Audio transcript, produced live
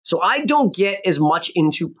So I don't get as much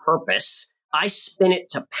into purpose. I spin it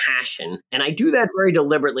to passion, and I do that very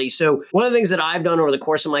deliberately. So one of the things that I've done over the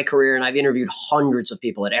course of my career, and I've interviewed hundreds of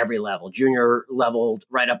people at every level, junior level,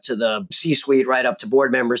 right up to the C-suite, right up to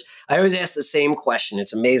board members. I always ask the same question.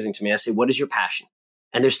 It's amazing to me. I say, what is your passion?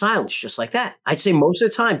 And there's silence just like that. I'd say most of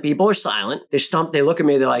the time people are silent. They're stumped. They look at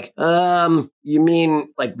me. They're like, you mean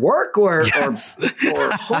like work or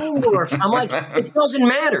home? Or I'm like, it doesn't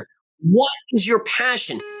matter. What is your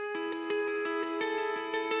passion?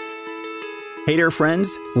 Hey there,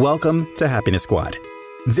 friends. Welcome to Happiness Squad.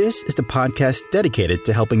 This is the podcast dedicated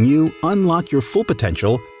to helping you unlock your full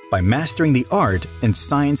potential by mastering the art and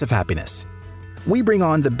science of happiness. We bring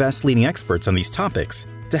on the best leading experts on these topics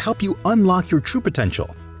to help you unlock your true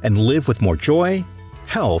potential and live with more joy,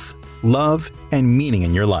 health, love, and meaning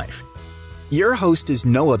in your life. Your host is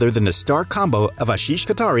no other than the star combo of Ashish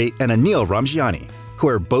Kothari and Anil Ramjiani, who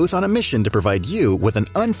are both on a mission to provide you with an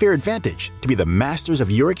unfair advantage to be the masters of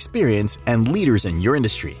your experience and leaders in your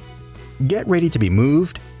industry. Get ready to be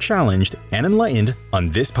moved, challenged, and enlightened on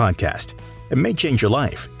this podcast. It may change your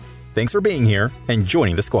life. Thanks for being here and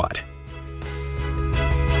joining the squad.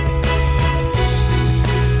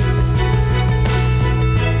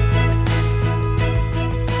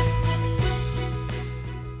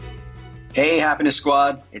 Hey, Happiness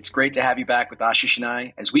Squad. It's great to have you back with Ashish and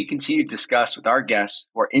I as we continue to discuss with our guests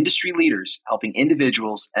who are industry leaders helping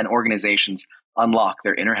individuals and organizations unlock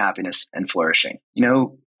their inner happiness and flourishing. You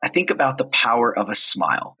know, I think about the power of a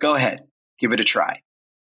smile. Go ahead, give it a try.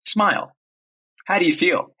 Smile. How do you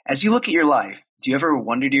feel? As you look at your life, do you ever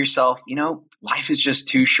wonder to yourself, life is just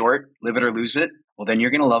too short, live it or lose it? Well, then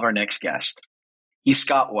you're going to love our next guest. He's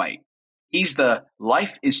Scott White. He's the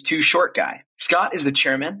Life is Too Short guy. Scott is the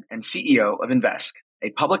chairman and CEO of Invesque, a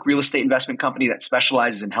public real estate investment company that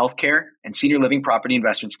specializes in healthcare and senior living property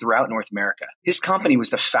investments throughout North America. His company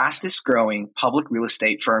was the fastest growing public real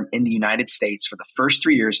estate firm in the United States for the first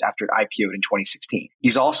 3 years after it IPO'd in 2016.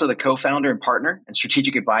 He's also the co-founder and partner and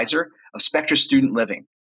strategic advisor of Spectra Student Living.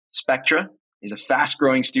 Spectra is a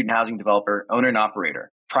fast-growing student housing developer, owner, and operator.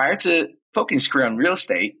 Prior to focusing his career on real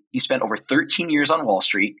estate, he spent over 13 years on Wall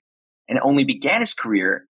Street and only began his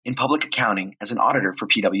career in public accounting as an auditor for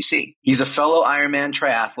PwC. He's a fellow Ironman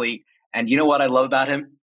triathlete, and you know what I love about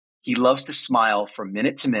him? He loves to smile from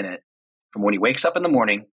minute to minute, from when he wakes up in the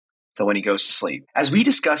morning till when he goes to sleep. As we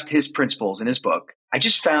discussed his principles in his book, I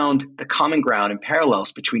just found the common ground and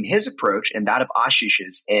parallels between his approach and that of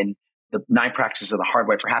Ashish's in the 9 Practices of the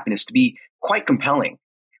Hardwired for Happiness to be quite compelling.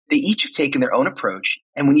 They each have taken their own approach,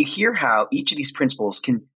 and when you hear how each of these principles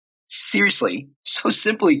can seriously, so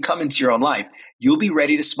simply come into your own life, you'll be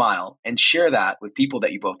ready to smile and share that with people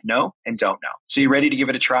that you both know and don't know. So you ready to give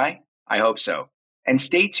it a try? I hope so. And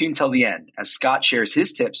stay tuned till the end as Scott shares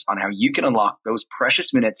his tips on how you can unlock those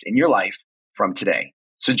precious minutes in your life from today.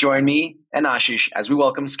 So join me and Ashish as we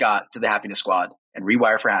welcome Scott to the Happiness Squad and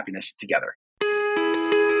rewire for happiness together.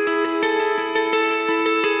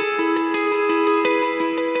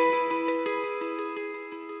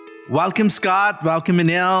 Welcome, Scott. Welcome,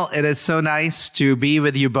 Anil. It is so nice to be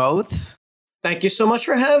with you both. Thank you so much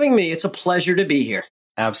for having me. It's a pleasure to be here.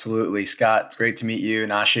 Absolutely. Scott, it's great to meet you.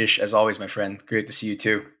 And Ashish, as always, my friend, great to see you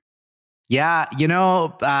too. Yeah,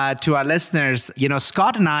 to our listeners,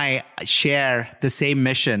 Scott and I share the same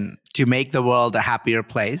mission to make the world a happier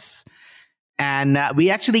place. And we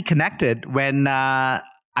actually connected when I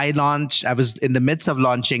was in the midst of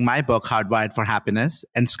launching my book, Hardwired for Happiness,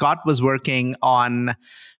 and Scott was working on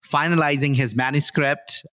finalizing his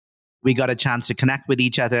manuscript. We got a chance to connect with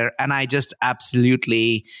each other, and I just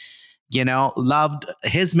absolutely, loved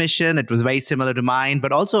his mission. It was very similar to mine,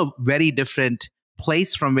 but also very different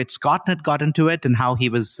place from which Scott had got into it and how he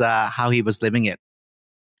was living it.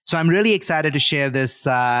 So I'm really excited to share this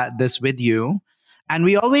with you. And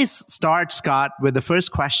we always start, Scott, with the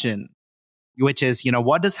first question, which is,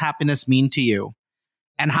 what does happiness mean to you?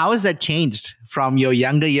 And how has that changed from your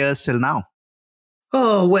younger years till now?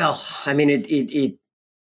 Oh, well, I mean,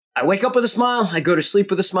 I wake up with a smile, I go to sleep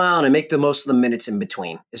with a smile, and I make the most of the minutes in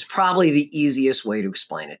between. It's probably the easiest way to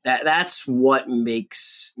explain it. That's what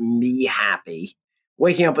makes me happy.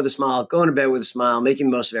 Waking up with a smile, going to bed with a smile, making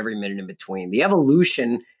the most of every minute in between. The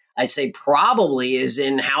evolution, I'd say, probably is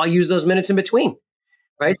in how I use those minutes in between.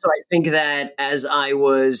 Right. So I think that as I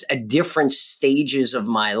was at different stages of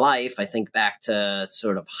my life, I think back to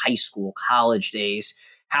sort of high school, college days,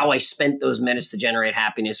 how I spent those minutes to generate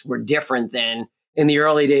happiness were different than in the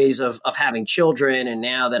early days of having children. And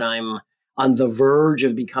now that I'm on the verge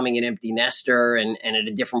of becoming an empty nester and at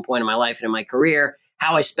a different point in my life and in my career,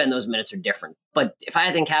 how I spend those minutes are different. But if I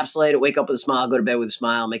had to encapsulate it, wake up with a smile, go to bed with a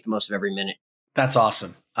smile, make the most of every minute. That's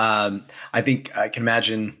awesome. I think I can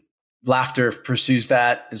imagine laughter pursues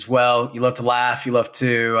that as well. You love to laugh. You love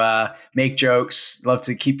to make jokes. You love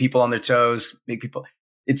to keep people on their toes, make people.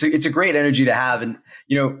 It's a great energy to have. And,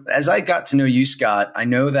 as I got to know you, Scott, I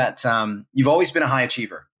know that you've always been a high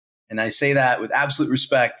achiever. And I say that with absolute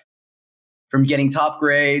respect. From getting top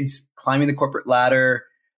grades, climbing the corporate ladder,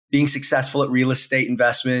 being successful at real estate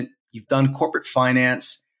investment, you've done corporate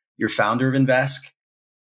finance, you're founder of Invesque,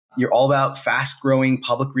 you're all about fast growing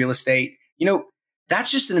public real estate.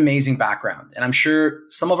 That's just an amazing background. And I'm sure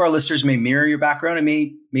some of our listeners may mirror your background and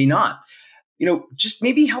may not. Just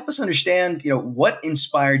maybe help us understand, what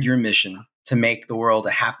inspired your mission to make the world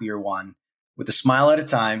a happier one with a smile at a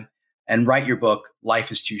time and write your book,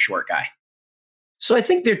 Life is Too Short, Guy. So I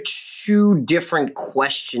think there are two different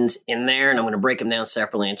questions in there, and I'm going to break them down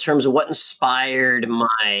separately in terms of what inspired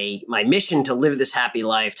my mission to live this happy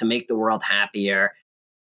life, to make the world happier.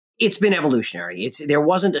 It's been evolutionary. There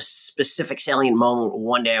wasn't a specific salient moment.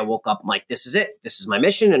 One day I woke up, I'm like, this is it. This is my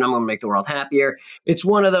mission, and I'm going to make the world happier. It's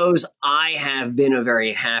one of those, I have been a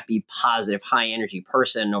very happy, positive, high energy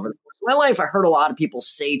person over the course of my life. I heard a lot of people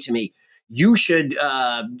say to me, you should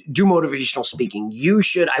do motivational speaking.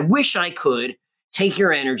 I wish I could take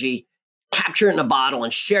your energy, capture it in a bottle,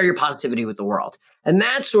 and share your positivity with the world. And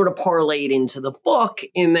that sort of parlayed into the book,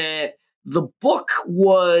 in that the book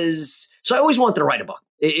was, so I always wanted to write a book.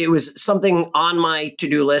 It was something on my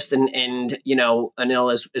to-do list. And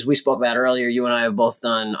Anil, as we spoke about earlier, you and I have both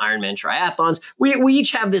done Ironman triathlons. We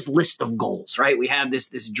each have this list of goals, right? We have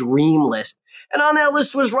this dream list. And on that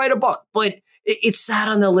list was write a book. But it sat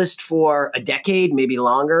on the list for a decade, maybe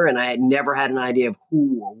longer, and I had never had an idea of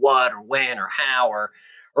who or what or when or how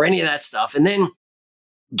or any of that stuff. And then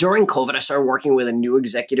during COVID, I started working with a new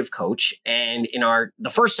executive coach, and in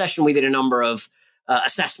the first session, we did a number of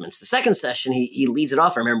assessments. The second session, he leads it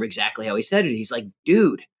off. I remember exactly how he said it. He's like,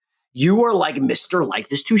 dude, you are like Mr.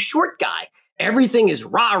 Life is Too Short guy. Everything is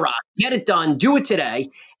rah-rah, get it done, do it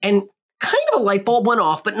today. And kind of a light bulb went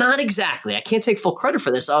off, but not exactly. I can't take full credit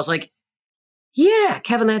for this. I was like, yeah,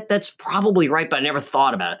 Kevin, that's probably right, but I never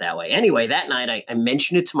thought about it that way. Anyway, that night I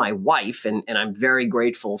mentioned it to my wife, and I'm very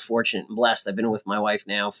grateful, fortunate, and blessed. I've been with my wife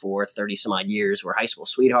now for 30 some odd years. We're high school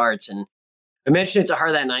sweethearts, and I mentioned it to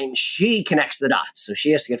her that night, and she connects the dots. So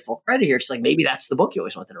she has to get full credit here. She's like, maybe that's the book you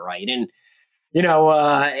always wanted to write. And,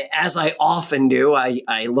 as I often do,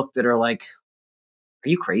 I looked at her like, are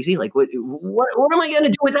you crazy? Like, what am I going to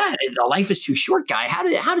do with that? The Life is Too Short guy. How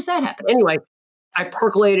does that happen? Anyway, I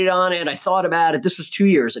percolated on it. I thought about it. This was 2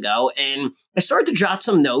 years ago. And I started to jot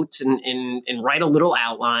some notes and write a little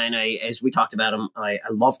outline. As we talked about, I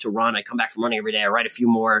love to run. I come back from running every day. I write a few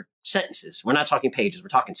more sentences. We're not talking pages. We're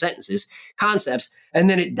talking sentences, concepts. And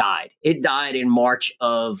then it died. It died in March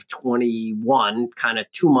of 21, kind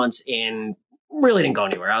of 2 months in. Really didn't go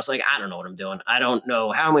anywhere. I was like, I don't know what I'm doing. I don't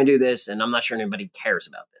know how I'm going to do this. And I'm not sure anybody cares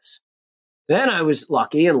about this. Then I was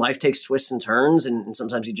lucky, and life takes twists and turns, and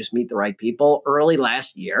sometimes you just meet the right people. Early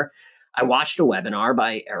last year, I watched a webinar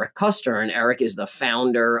by Eric Custer, and Eric is the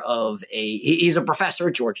founder of he's a professor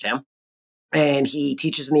at Georgetown, and he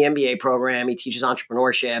teaches in the MBA program. He teaches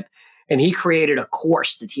entrepreneurship, and he created a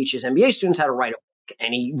course to teach his MBA students how to write a book.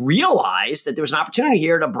 And he realized that there was an opportunity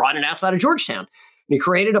here to broaden it outside of Georgetown. And he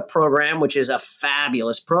created a program, which is a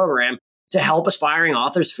fabulous program, to help aspiring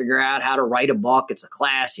authors figure out how to write a book. It's a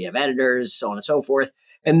class, you have editors, so on and so forth.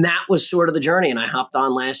 And that was sort of the journey. And I hopped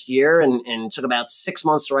on last year and took about 6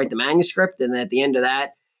 months to write the manuscript. And at the end of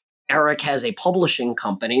that, Eric has a publishing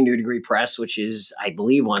company, New Degree Press, which is, I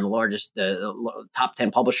believe, one of the largest, the top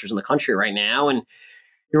 10 publishers in the country right now. And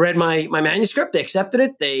he read my manuscript. They accepted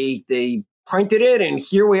it. They printed it. And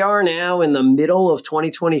here we are now in the middle of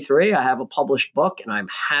 2023. I have a published book, and I'm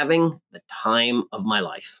having the time of my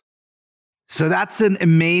life. So that's an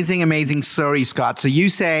amazing, amazing story, Scott. So you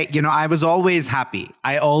say, I was always happy.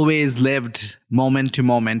 I always lived moment to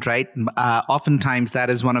moment, right? Oftentimes, that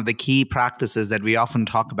is one of the key practices that we often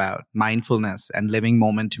talk about, mindfulness and living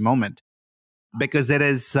moment to moment. Because it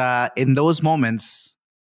is in those moments,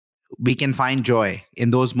 we can find joy.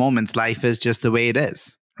 In those moments, life is just the way it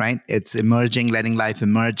is, right? It's emerging, letting life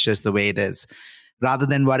emerge just the way it is. Rather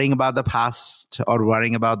than worrying about the past or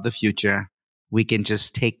worrying about the future, we can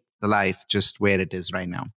just take the life just where it is right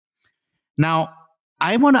now. Now,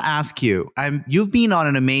 I want to ask you, you've been on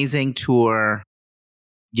an amazing tour,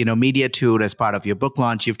 media tour as part of your book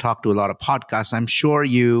launch. You've talked to a lot of podcasts. I'm sure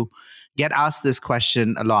you get asked this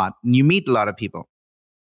question a lot. And you meet a lot of people.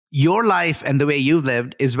 Your life and the way you've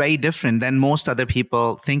lived is very different than most other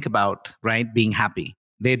people think about, right? Being happy.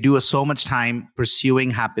 They do so much time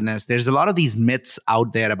pursuing happiness. There's a lot of these myths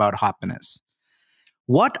out there about happiness.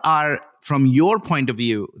 what are, from your point of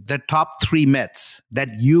view, the top 3 myths that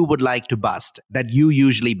you would like to bust, that you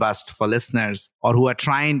usually bust for listeners or who are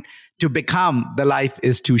trying to become the life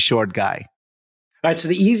is too short guy? All right. So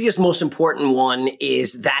the easiest, most important one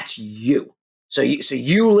is that's you. So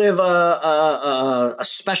you live a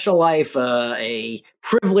special life, a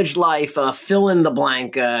privileged life, fill in the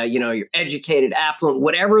blank. You're educated, affluent,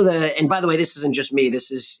 whatever and by the way, this isn't just me.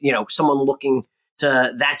 This is, someone looking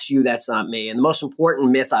to, that's you, that's not me. And the most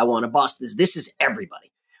important myth I want to bust is this is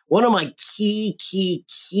everybody. One of my key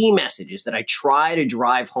messages that I try to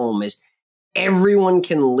drive home is everyone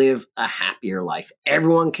can live a happier life.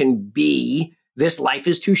 Everyone can be this life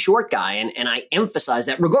is too short guy. And I emphasize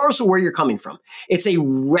that regardless of where you're coming from. It's a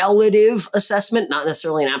relative assessment, not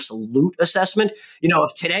necessarily an absolute assessment.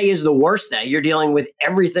 If today is the worst day, you're dealing with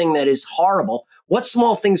everything that is horrible. What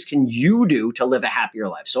small things can you do to live a happier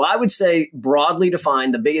life? So I would say, broadly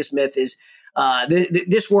defined, the biggest myth is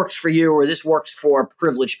this works for you, or this works for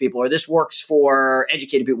privileged people, or this works for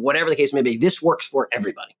educated people, whatever the case may be. This works for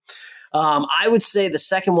everybody. I would say the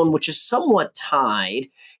second one, which is somewhat tied,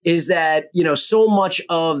 is that, so much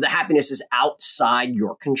of the happiness is outside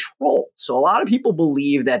your control. So a lot of people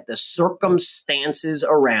believe that the circumstances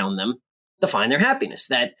around them define their happiness,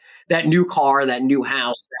 that new car, that new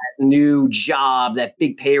house, that new job, that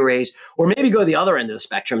big pay raise, or maybe go the other end of the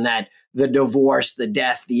spectrum, that the divorce, the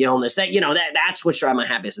death, the illness, that's what's driving my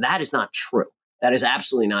happiness. That is not true. That is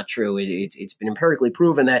absolutely not true. It's been empirically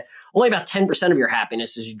proven that only about 10% of your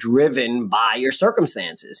happiness is driven by your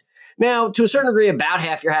circumstances. Now, to a certain degree, about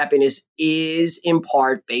half your happiness is in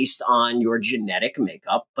part based on your genetic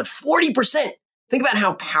makeup, but 40%, think about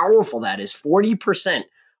how powerful that is. 40%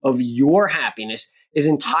 of your happiness is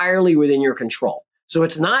entirely within your control. So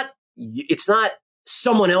it's not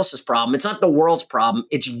someone else's problem. It's not the world's problem.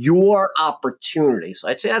 It's your opportunity. So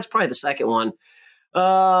I'd say that's probably the second one.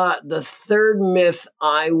 The third myth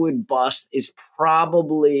I would bust is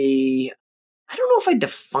probably, I don't know if I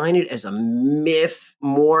define it as a myth,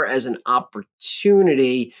 more as an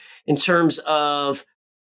opportunity in terms of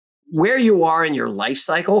where you are in your life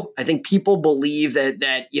cycle. I think people believe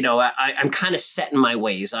that I'm kind of set in my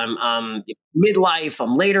ways. I'm midlife,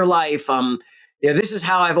 I'm later life, this is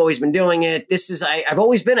how I've always been doing it. I've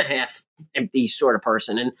always been a half empty sort of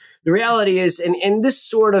person. And the reality is, and this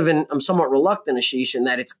sort of, and I'm somewhat reluctant, Ashish, in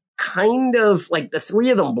that it's kind of like the three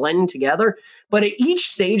of them blend together. But at each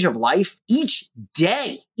stage of life, each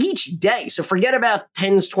day, so forget about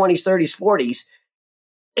 10s, 20s, 30s, 40s,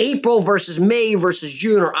 April versus May versus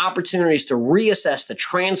June are opportunities to reassess, to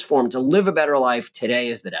transform, to live a better life. Today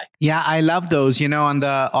is the day. Yeah, I love those. On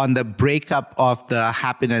the breakup of the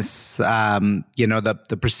happiness,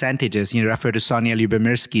 the percentages. You refer to Sonia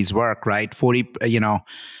Lyubomirsky's work, right?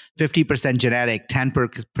 50% genetic,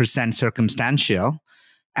 10% circumstantial,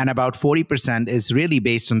 and about 40% is really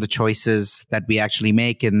based on the choices that we actually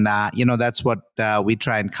make. And, that's what we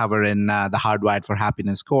try and cover in the Hardwired for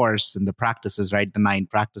Happiness course and the practices, right? The 9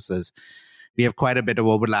 practices. We have quite a bit of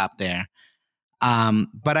overlap there.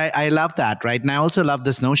 But I love that, right? And I also love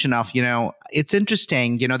this notion of, it's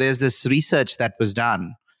interesting, there's this research that was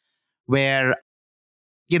done where,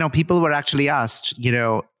 people were actually asked,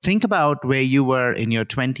 think about where you were in your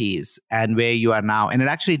 20s and where you are now. And it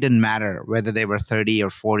actually didn't matter whether they were 30 or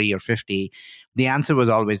 40 or 50. The answer was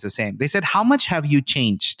always the same. They said, how much have you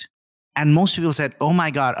changed? And most people said, oh my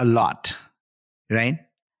God, a lot, right?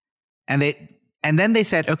 And then they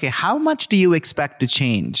said, okay, how much do you expect to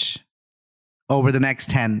change over the next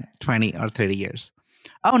 10, 20, or 30 years?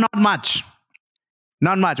 Oh, not much.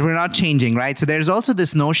 Not much. We're not changing, right? So there's also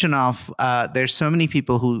this notion of there's so many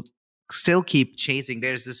people who still keep chasing.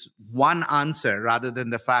 There's this one answer rather than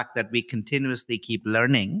the fact that we continuously keep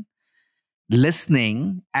learning,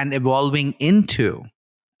 listening, and evolving into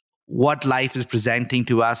what life is presenting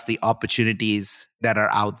to us, the opportunities that are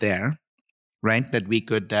out there, right? That we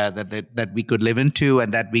could that we could live into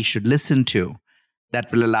and that we should listen to,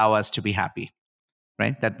 that will allow us to be happy.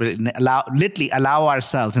 Right? That will literally allow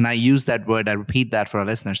ourselves, and I use that word, I repeat that for our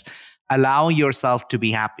listeners, allow yourself to be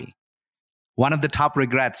happy. One of the top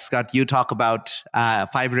regrets, Scott, you talk about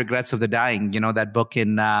 5 Regrets of the Dying, that book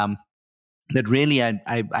that really,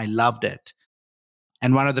 I loved it.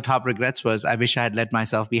 And one of the top regrets was, I wish I had let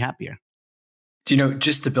myself be happier. Do you know,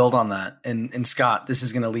 just to build on that, and Scott, this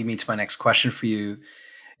is going to lead me to my next question for you.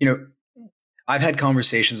 I've had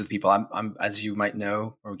conversations with people. I'm, as you might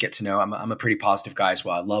know or get to know, I'm a pretty positive guy as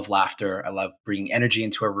well. I love laughter. I love bringing energy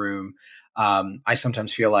into a room. I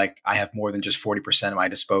sometimes feel like I have more than just 40% at my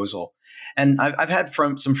disposal. And I've had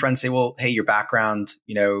from some friends say, well, hey, your background,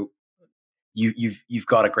 you've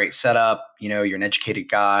got a great setup. You know, you're an educated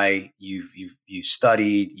guy. You've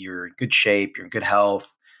studied. You're in good shape. You're in good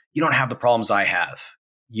health. You don't have the problems I have.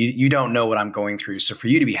 You don't know what I'm going through. So for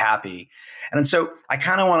you to be happy. And so I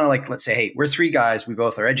kind of want to like, let's say, hey, we're three guys. We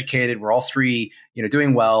both are educated. We're all three,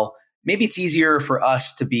 doing well. Maybe it's easier for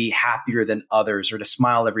us to be happier than others or to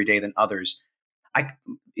smile every day than others.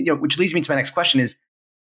 Which leads me to my next question is,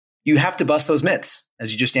 you have to bust those myths,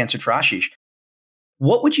 as you just answered for Ashish.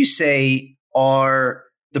 What would you say are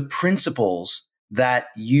the principles that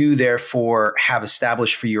you therefore have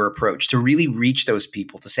established for your approach to really reach those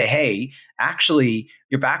people, to say, hey, actually,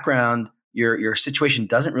 your background, your situation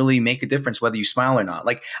doesn't really make a difference whether you smile or not?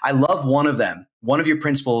 Like, I love one of them. One of your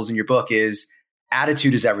principles in your book is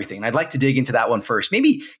attitude is everything. And I'd like to dig into that one first.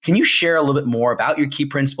 Maybe can you share a little bit more about your key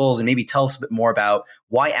principles and maybe tell us a bit more about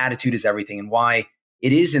why attitude is everything and why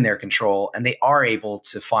it is in their control and they are able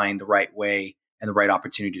to find the right way and the right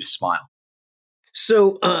opportunity to smile?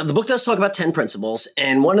 So the book does talk about 10 principles.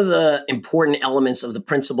 And one of the important elements of the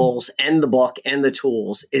principles and the book and the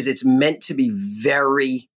tools is it's meant to be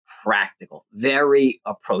very practical, very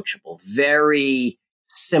approachable, very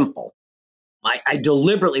simple. I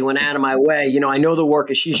deliberately went out of my way. I know the work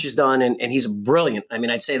Ashish has done, and he's brilliant. I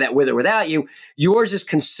mean, I'd say that with or without you. Yours is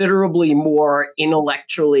considerably more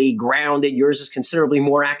intellectually grounded. Yours is considerably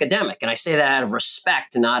more academic. And I say that out of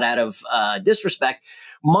respect, not out of disrespect.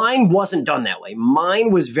 Mine wasn't done that way.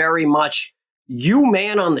 Mine was very much you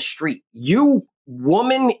man on the street, you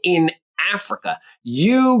woman in Africa,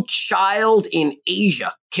 you child in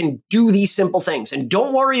Asia can do these simple things. And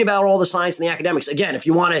don't worry about all the science and the academics. Again, if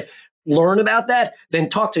you want to learn about that, then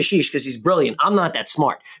talk to Ashish because he's brilliant. I'm not that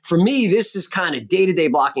smart. For me, this is kind of day-to-day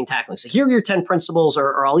blocking and tackling. So here are your 10 principles,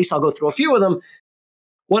 or at least I'll go through a few of them.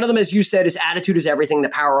 One of them, as you said, is attitude is everything, the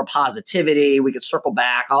power of positivity. We could circle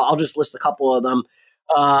back. I'll just list a couple of them.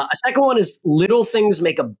 A second one is little things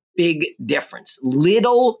make a big difference.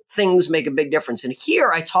 Little things make a big difference. And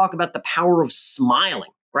here I talk about the power of smiling,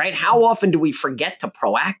 right? How often do we forget to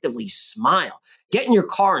proactively smile? Get in your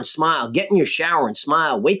car and smile. Get in your shower and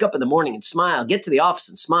smile. Wake up in the morning and smile. Get to the office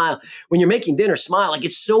and smile. When you're making dinner, smile. Like,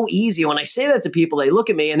 it's so easy. When I say that to people, they look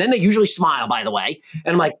at me and then they usually smile, by the way.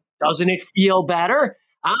 And I'm like, doesn't it feel better?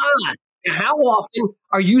 How often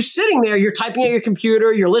are you sitting there, you're typing at your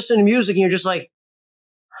computer, you're listening to music, and you're just like,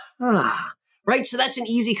 right? So that's an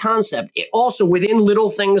easy concept. It also, within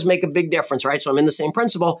little things make a big difference, right? So I'm in the same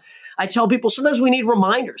principle. I tell people sometimes we need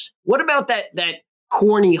reminders. What about that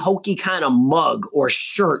corny, hokey kind of mug or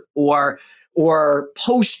shirt or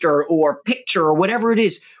poster or picture or whatever it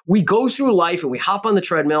is? We go through life and we hop on the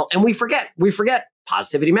treadmill and we forget. We forget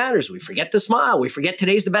positivity matters. We forget to smile. We forget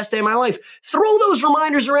today's the best day of my life. Throw those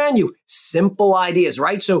reminders around you. Simple ideas,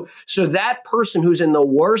 right? So that person who's in the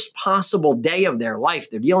worst possible day of their life,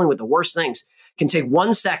 they're dealing with the worst things, can take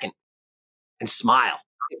 1 second and smile.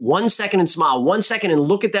 1 second and smile, 1 second and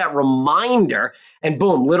look at that reminder, and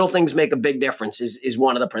boom, little things make a big difference is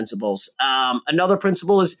one of the principles. Another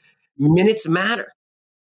principle is minutes matter.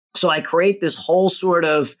 So I create this whole sort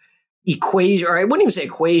of equation, or I wouldn't even say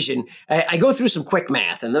equation. I go through some quick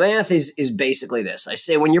math, and the math is basically this. I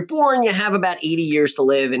say when you're born, you have about 80 years to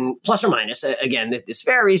live, and plus or minus, again, this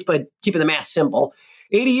varies, but keeping the math simple,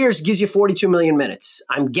 80 years gives you 42 million minutes.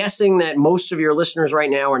 I'm guessing that most of your listeners right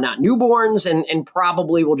now are not newborns and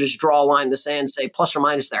probably will just draw a line in the sand and say plus or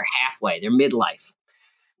minus they're halfway, they're midlife.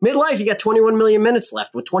 Midlife, you got 21 million minutes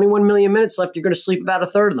left. With 21 million minutes left, you're going to sleep about a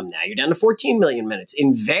third of them now. You're down to 14 million minutes.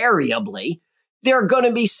 Invariably, there are going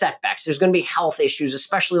to be setbacks. There's going to be health issues,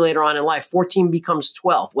 especially later on in life. 14 becomes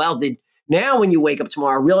 12. Well, now when you wake up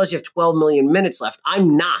tomorrow, realize you have 12 million minutes left.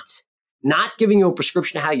 I'm not giving you a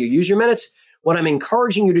prescription of how you use your minutes. What I'm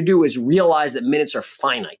encouraging you to do is realize that minutes are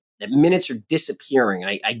finite, that minutes are disappearing.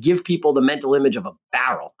 I give people the mental image of a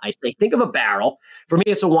barrel. I say, think of a barrel. For me,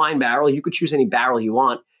 it's a wine barrel. You could choose any barrel you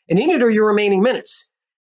want. And in it are your remaining minutes.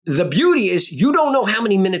 The beauty is you don't know how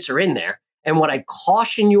many minutes are in there. And what I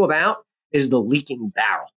caution you about is the leaking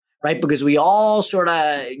barrel, right? Because we all sort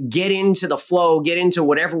of get into the flow, get into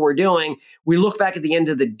whatever we're doing. We look back at the end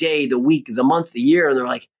of the day, the week, the month, the year, and they're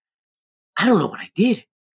like, I don't know what I did.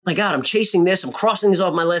 My God, I'm chasing this. I'm crossing these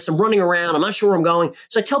off my list. I'm running around. I'm not sure where I'm going.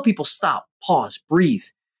 So I tell people, stop, pause, breathe.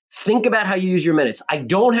 Think about how you use your minutes. I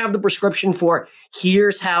don't have the prescription for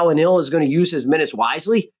here's how Anil is going to use his minutes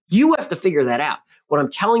wisely. You have to figure that out. What I'm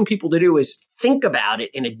telling people to do is think about it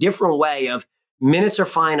in a different way of minutes are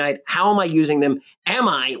finite. How am I using them?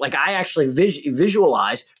 I actually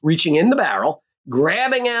visualize reaching in the barrel,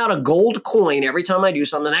 grabbing out a gold coin every time I do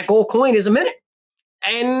something. That gold coin is a minute.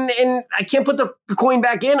 And I can't put the coin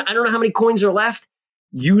back in. I don't know how many coins are left.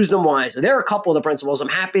 use them wisely. There are a couple of the principles. I'm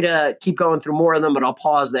happy to keep going through more of them, but I'll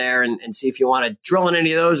pause there and see if you want to drill in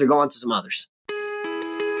any of those or go on to some others.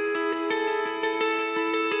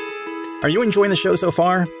 Are you enjoying the show so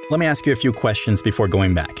far? Let me ask you a few questions before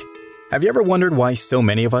going back. Have you ever wondered why so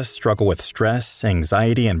many of us struggle with stress,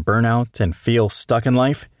 anxiety, and burnout and feel stuck in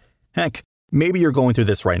life? Heck, maybe you're going through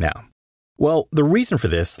this right now. Well, the reason for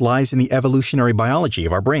this lies in the evolutionary biology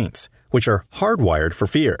of our brains, which are hardwired for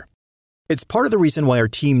fear. It's part of the reason why our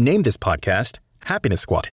team named this podcast Happiness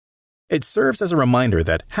Squad. It serves as a reminder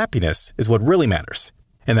that happiness is what really matters,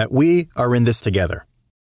 and that we are in this together.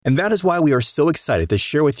 And that is why we are so excited to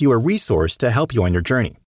share with you a resource to help you on your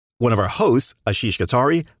journey. One of our hosts, Ashish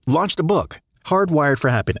Khatari, launched a book, Hardwired for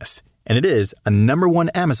Happiness, and it is a #1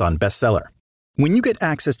 Amazon bestseller. When you get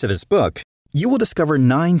access to this book, you will discover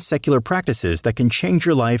 9 secular practices that can change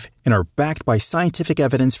your life and are backed by scientific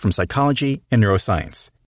evidence from psychology and neuroscience.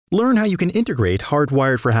 Learn how you can integrate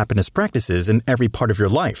Hardwired for Happiness practices in every part of your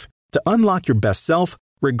life to unlock your best self,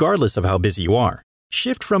 regardless of how busy you are.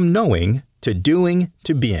 Shift from knowing to doing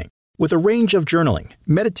to being, with a range of journaling,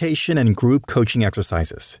 meditation, and group coaching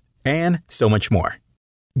exercises, and so much more.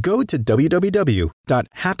 Go to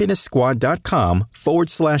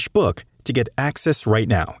www.happiness.squad.com/book to get access right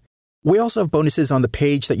now. We also have bonuses on the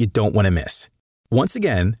page that you don't want to miss. Once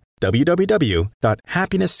again,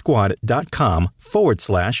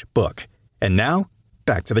 www.happiness.squad.com/book. And now,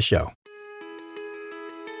 back to the show.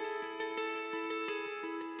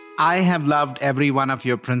 I have loved every one of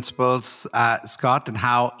your principles, Scott, and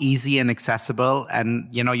how easy and accessible,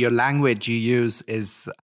 and your language you use is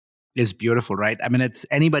beautiful, right? I mean,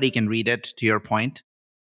 anybody can read it, to your point.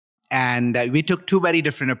 And we took 2 very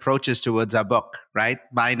different approaches towards our book, right?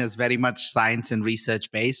 Mine is very much science and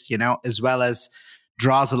research based, as well as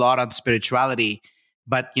draws a lot on spirituality.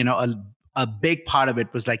 But, a big part of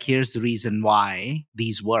it was like, here's the reason why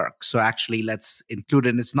these work. So actually, let's include it.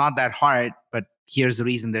 And it's not that hard, but here's the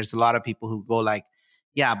reason. There's a lot of people who go like,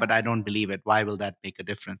 yeah, but I don't believe it. Why will that make a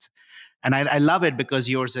difference? And I love it because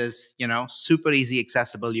yours is, super easy,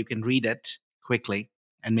 accessible. You can read it quickly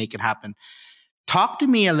and make it happen. Talk to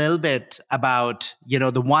me a little bit about,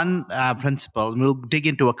 the one principle, and we'll dig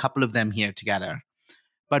into a couple of them here together.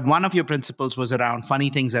 But one of your principles was around funny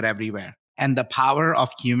things are everywhere and the power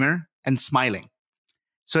of humor and smiling.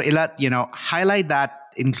 So, highlight that,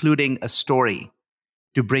 including a story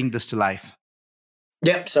to bring this to life.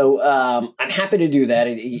 Yep. So I'm happy to do that.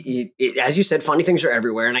 As you said, funny things are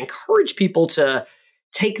everywhere. And I encourage people to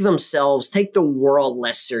take the world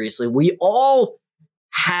less seriously. We all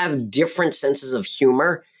have different senses of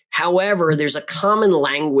humor. However, there's a common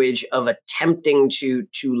language of attempting to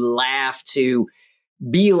laugh, to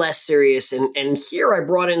be less serious. And here I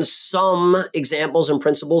brought in some examples and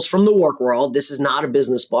principles from the work world. This is not a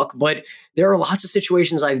business book, but there are lots of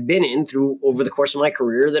situations I've been in over the course of my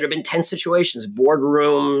career that have been tense situations,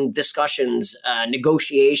 boardroom discussions,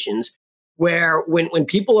 negotiations, where when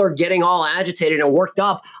people are getting all agitated and worked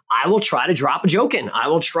up, I will try to drop a joke in. I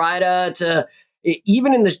will try to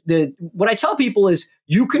even in what I tell people is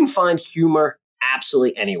you can find humor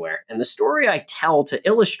absolutely anywhere. And the story I tell to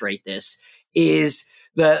illustrate this is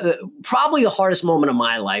probably the hardest moment of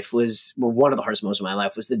my life one of the hardest moments of my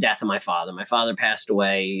life was the death of my father. My father passed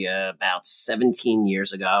away about 17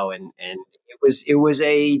 years ago, and it was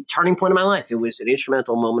a turning point in my life. It was an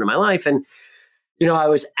instrumental moment in my life, and I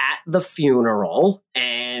was at the funeral,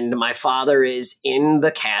 and my father is in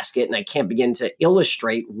the casket, and I can't begin to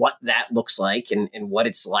illustrate what that looks like and what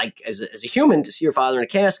it's like as a human to see your father in a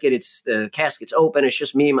casket. The casket's open. It's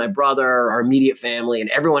just me, my brother, our immediate family,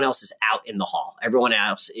 and everyone else is out in the hall. Everyone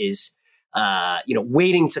else is,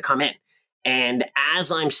 waiting to come in. And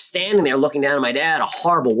as I'm standing there looking down at my dad,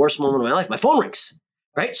 worst moment of my life, my phone rings,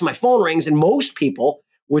 right? So my phone rings, and most people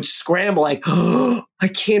would scramble like, oh, I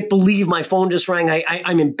can't believe my phone just rang.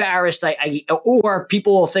 I'm embarrassed. Or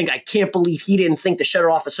people will think, I can't believe he didn't think to shut it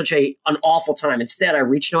off at such an awful time. Instead, I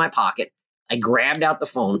reached into my pocket. I grabbed out the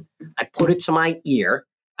phone. I put it to my ear.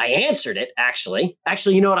 I answered it, actually.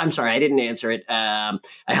 Actually, you know what? I'm sorry. I didn't answer it. I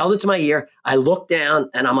held it to my ear. I looked down,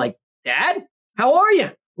 and I'm like, Dad, how are you?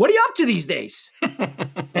 What are you up to these days?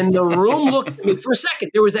 And the room looked at me for a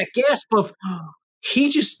second. There was that gasp of, he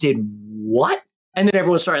just did what? And then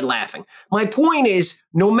everyone started laughing. My point is,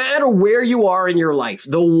 no matter where you are in your life,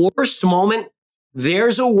 the worst moment,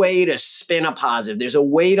 there's a way to spin a positive. There's a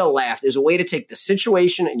way to laugh. There's a way to take the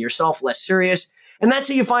situation and yourself less serious. And that's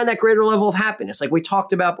how you find that greater level of happiness. Like we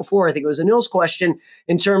talked about before, I think it was Anil's question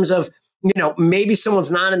in terms of maybe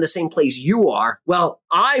someone's not in the same place you are. Well,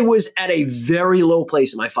 I was at a very low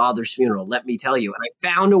place at my father's funeral, let me tell you. And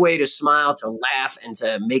I found a way to smile, to laugh, and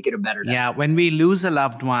to make it a better day. Yeah, when we lose a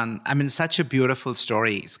loved one, such a beautiful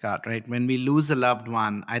story, Scott, right? When we lose a loved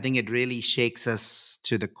one, I think it really shakes us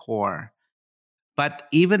to the core. But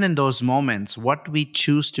even in those moments, what we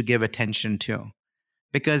choose to give attention to,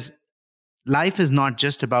 because life is not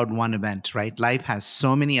just about one event, right? Life has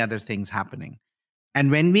so many other things happening. And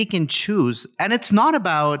when we can choose, and it's not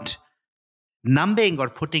about numbing or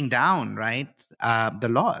putting down, right, the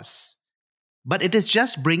loss, but it is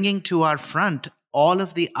just bringing to our front all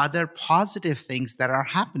of the other positive things that are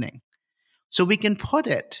happening. So we can put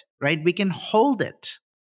it, right? We can hold it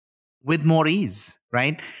with more ease,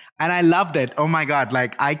 right? And I loved it. Oh my God.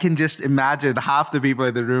 Like, I can just imagine half the people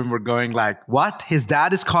in the room were going like, what? His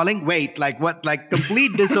dad is calling? Wait, like what? Like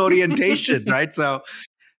complete disorientation, right? So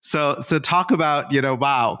talk about,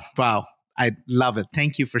 wow. I love it.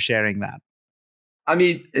 Thank you for sharing that. I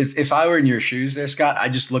mean, if I were in your shoes there, Scott, I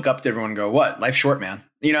just look up to everyone and go, what? Life's short, man.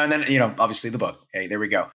 And then, obviously the book. Hey, there we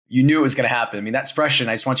go. You knew it was going to happen. I mean, that expression,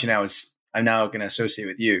 I just want you to know, I'm now going to associate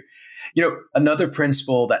with you. Another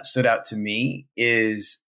principle that stood out to me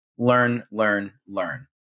is learn, learn, learn.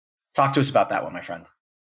 Talk to us about that one, my friend.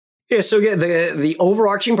 Yeah, so the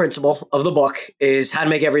overarching principle of the book is how to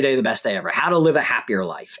make every day the best day ever, how to live a happier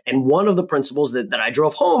life. And one of the principles that I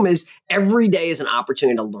drove home is every day is an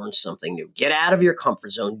opportunity to learn something new. Get out of your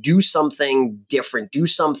comfort zone, do something different, do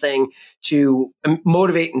something to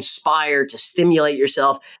motivate, inspire, to stimulate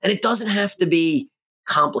yourself. And it doesn't have to be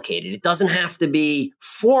complicated. It doesn't have to be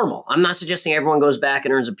formal. I'm not suggesting everyone goes back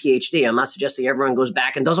and earns a PhD. I'm not suggesting everyone goes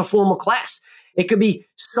back and does a formal class. It could be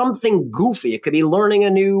something goofy. It could be learning a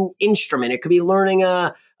new instrument. It could be learning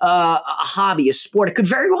a hobby, a sport. It could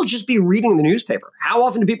very well just be reading the newspaper. How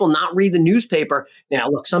often do people not read the newspaper? Now,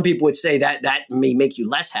 look, some people would say that may make you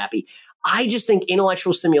less happy. I just think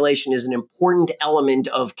intellectual stimulation is an important element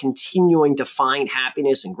of continuing to find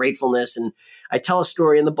happiness and gratefulness. And I tell a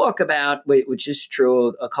story in the book about, which is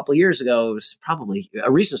true a couple of years ago. It was probably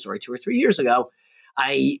a recent story, 2 or 3 years ago.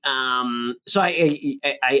 I know,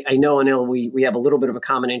 Anil, we have a little bit of a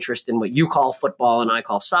common interest in what you call football and I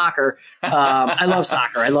call soccer. I love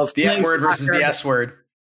soccer. I love the F word versus the S word.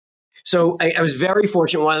 So I was very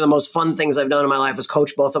fortunate. One of the most fun things I've done in my life was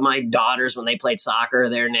coach both of my daughters when they played soccer.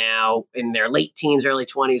 They're now in their late teens, early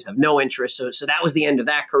 20s, have no interest. So that was the end of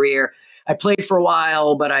that career. I played for a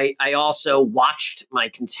while, but I also watched my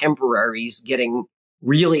contemporaries getting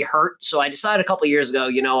really hurt. So I decided a couple of years ago,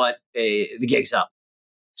 you know what, the gig's up.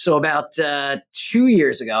 So about 2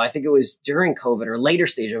 years ago, I think it was during COVID or later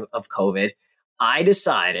stage of COVID, I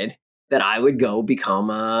decided that I would go become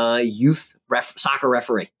a youth soccer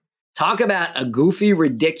referee. Talk about a goofy,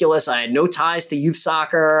 ridiculous. I had no ties to youth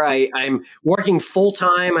soccer. I'm working full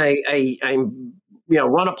time. I'm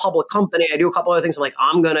run a public company. I do a couple other things. I'm like,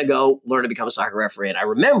 I'm going to go learn to become a soccer referee. And I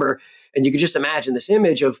remember, and you could just imagine this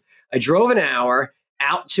image of, I drove an hour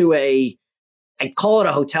out to I call it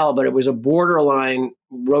a hotel, but it was a borderline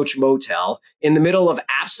Roach Motel in the middle of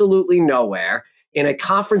absolutely nowhere, in a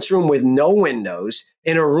conference room with no windows,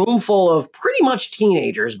 in a room full of pretty much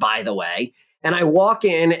teenagers, by the way. And I walk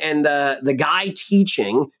in and the guy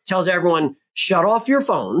teaching tells everyone, shut off your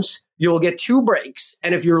phones. You'll get 2 breaks.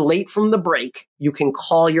 And if you're late from the break, you can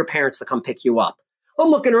call your parents to come pick you up. I'm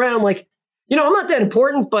looking around like, I'm not that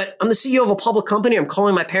important, but I'm the CEO of a public company. I'm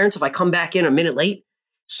calling my parents if I come back in a minute late.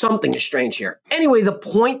 Something is strange here. Anyway, the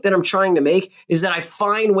point that I'm trying to make is that I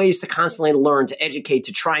find ways to constantly learn, to educate,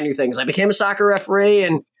 to try new things. I became a soccer referee,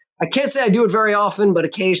 and I can't say I do it very often, but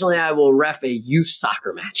occasionally I will ref a youth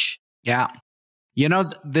soccer match. Yeah.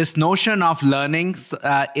 This notion of learning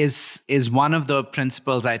is one of the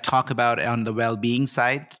principles I talk about on the well-being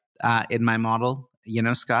side in my model,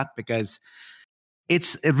 Scott, because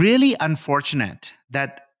it's really unfortunate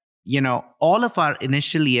that all of our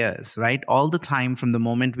initial years, right? All the time from the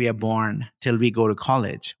moment we are born till we go to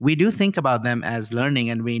college, we do think about them as learning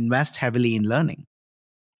and we invest heavily in learning.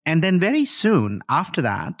 And then very soon after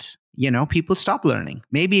that, people stop learning.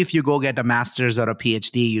 Maybe if you go get a master's or a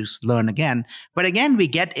PhD, you learn again. But again, we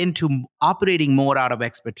get into operating more out of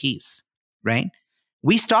expertise, right?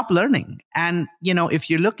 We stop learning. And, if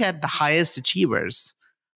you look at the highest achievers,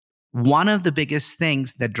 one of the biggest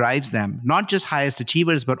things that drives them, not just highest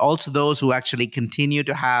achievers, but also those who actually continue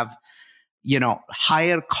to have,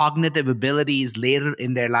 higher cognitive abilities later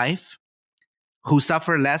in their life, who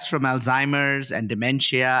suffer less from Alzheimer's and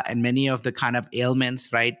dementia and many of the kind of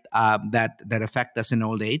ailments, right, that affect us in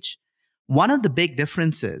old age. One of the big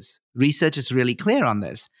differences, research is really clear on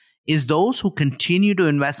this, is those who continue to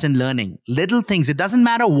invest in learning little things. It doesn't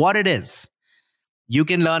matter what it is. You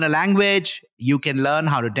can learn a language, you can learn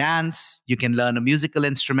how to dance, you can learn a musical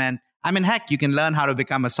instrument. I mean, heck, you can learn how to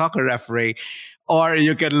become a soccer referee, or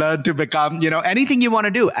you can learn to become, anything you want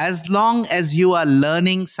to do. As long as you are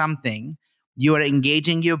learning something, you are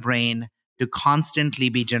engaging your brain to constantly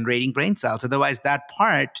be generating brain cells. Otherwise, that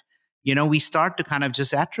part, we start to kind of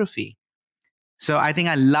just atrophy. So I think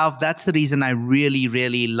that's the reason I really,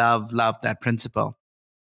 really love that principle.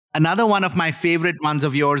 Another one of my favorite ones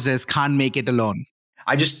of yours is can't make it alone.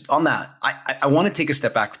 On that, I want to take a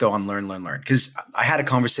step back though on learn, because I had a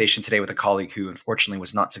conversation today with a colleague who unfortunately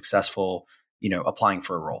was not successful, applying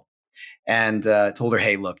for a role, and told her,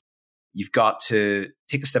 hey, look, you've got to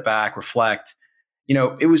take a step back, reflect.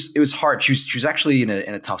 It was hard. She was actually in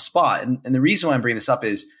a tough spot. And the reason why I'm bringing this up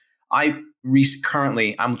is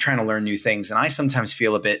currently I'm trying to learn new things, and I sometimes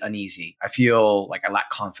feel a bit uneasy. I feel like I lack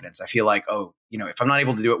confidence. I feel like, if I'm not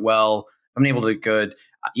able to do it well, I'm not able to do it good,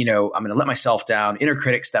 I'm going to let myself down. Inner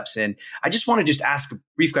critic steps in. I just want to ask a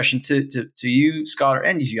brief question to you, Scott,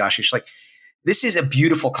 and you, Ashish. Like, this is a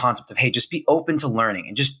beautiful concept of, hey, just be open to learning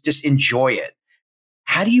and just enjoy it.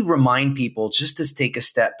 How do you remind people just to take a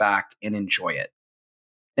step back and enjoy it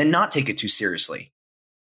and not take it too seriously?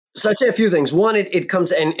 So I'd say a few things. One, it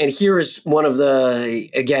comes, and here is one of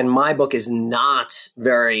again, my book is not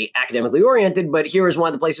very academically oriented, but here is one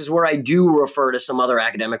of the places where I do refer to some other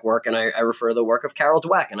academic work, and I refer to the work of Carol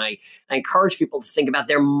Dweck. And I encourage people to think about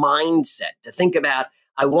their mindset, to think about,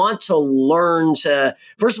 I want to learn to,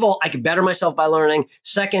 first of all, I can better myself by learning.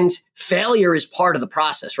 Second, failure is part of the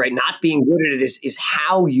process, right? Not being good at it is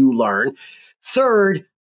how you learn. Third,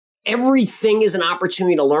 everything is an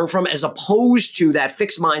opportunity to learn from, as opposed to that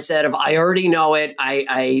fixed mindset of, I already know it.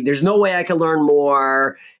 There's no way I can learn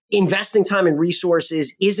more. Investing time and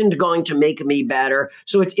resources isn't going to make me better.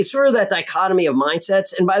 So it's sort of that dichotomy of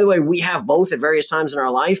mindsets. And by the way, we have both at various times in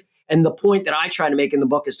our life. And the point that I try to make in the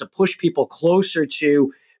book is to push people closer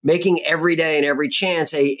to making every day and every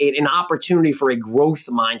chance an opportunity for a growth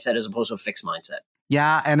mindset as opposed to a fixed mindset.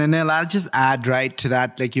 Yeah. And Anil, I'll just add right to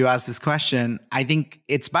that, like you asked this question. I think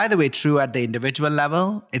it's, by the way, true at the individual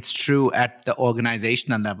level. It's true at the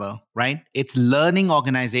organizational level, right? It's learning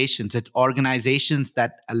organizations. It's organizations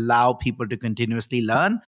that allow people to continuously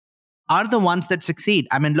learn are the ones that succeed.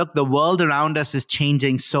 I mean, look, the world around us is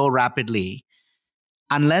changing so rapidly.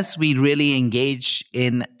 Unless we really engage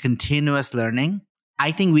in continuous learning,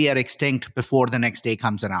 I think we are extinct before the next day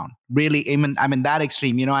comes around. Really, I'm in that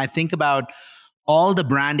extreme. I think about all the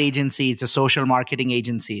brand agencies, the social marketing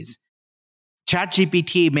agencies.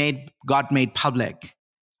 ChatGPT got made public.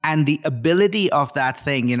 And the ability of that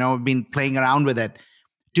thing, I've been playing around with it,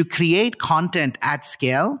 to create content at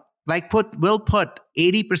scale, will put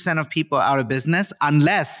 80% of people out of business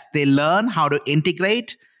unless they learn how to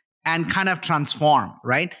integrate and kind of transform,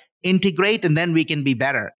 right? Integrate, and then we can be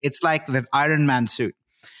better. It's like the Iron Man suit.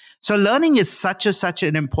 So learning is such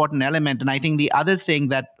an important element. And I think the other thing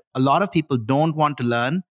that a lot of people don't want to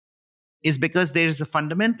learn is because there's a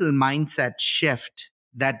fundamental mindset shift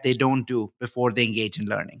that they don't do before they engage in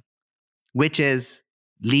learning, which is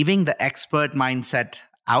leaving the expert mindset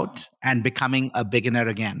out and becoming a beginner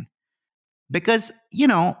again. Because,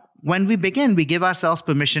 when we begin, we give ourselves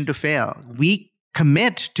permission to fail. We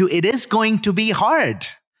commit to, it is going to be hard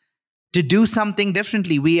to do something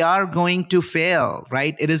differently. We are going to fail,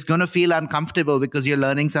 right? It is going to feel uncomfortable because you're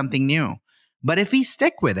learning something new. But if we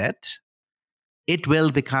stick with it, it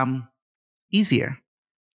will become easier.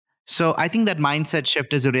 So I think that mindset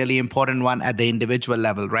shift is a really important one at the individual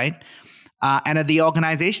level, right? And at the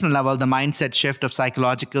organizational level, the mindset shift of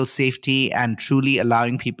psychological safety and truly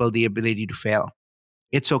allowing people the ability to fail.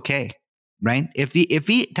 It's okay, right? If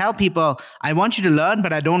we tell people, I want you to learn,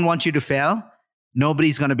 but I don't want you to fail,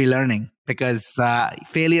 nobody's going to be learning, because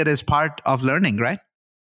failure is part of learning, right?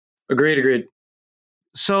 Agreed.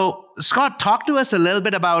 So, Scott, talk to us a little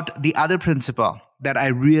bit about the other principle that I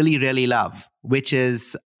really, really love, which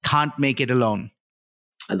is can't make it alone.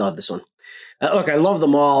 I love this one. Look, I love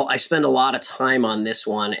them all. I spend a lot of time on this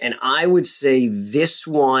one. And I would say this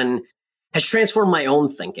one has transformed my own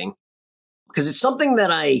thinking, because it's something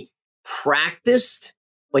that I practiced,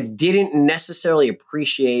 but didn't necessarily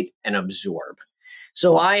appreciate and absorb.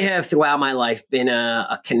 So I have throughout my life been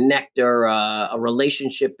a connector, a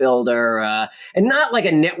relationship builder, and not like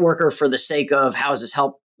a networker for the sake of how does this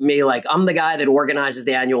help me. Like, I'm the guy that organizes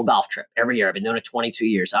the annual golf trip every year. I've been doing it 22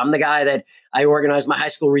 years. I'm the guy that I organize my high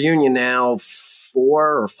school reunion now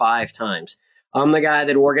 4 or 5 times. I'm the guy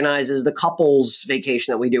that organizes the couples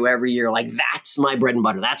vacation that we do every year. Like, that's my bread and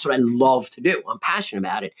butter. That's what I love to do. I'm passionate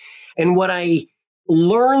about it. And what I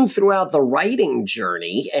learned throughout the writing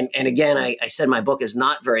journey, and again, I said my book is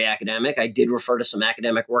not very academic. I did refer to some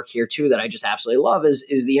academic work here too that I just absolutely love,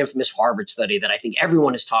 is the infamous Harvard study that I think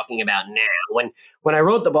everyone is talking about now. When I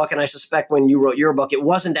wrote the book, and I suspect when you wrote your book, it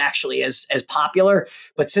wasn't actually as popular,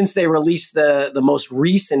 but since they released the most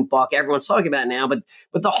recent book, everyone's talking about it now. But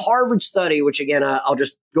the Harvard study, which again, I'll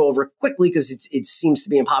just go over quickly because it seems to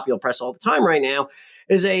be in popular press all the time right now,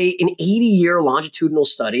 is an 80-year longitudinal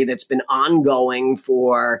study that's been ongoing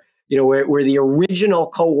for, where the original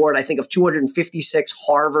cohort, I think, of 256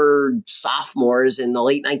 Harvard sophomores in the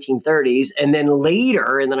late 1930s. And then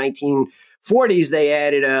later in the 1940s, they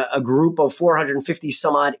added a group of 450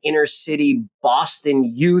 some odd inner city Boston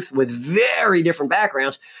youth with very different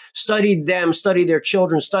backgrounds, studied them, studied their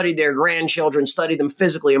children, studied their grandchildren, studied them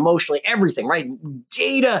physically, emotionally, everything, right?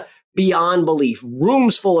 Data beyond belief,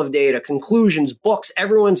 rooms full of data, conclusions, books.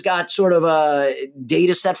 Everyone's got sort of a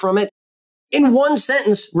data set from it. In one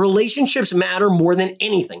sentence, relationships matter more than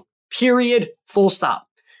anything, period, full stop.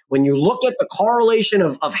 When you look at the correlation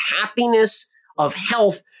of happiness, of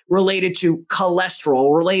health related to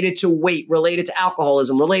cholesterol, related to weight, related to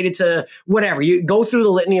alcoholism, related to whatever, you go through the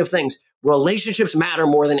litany of things. Relationships matter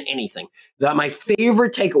more than anything. My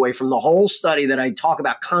favorite takeaway from the whole study that I talk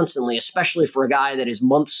about constantly, especially for a guy that is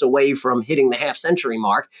months away from hitting the half-century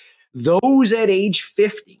mark, those at age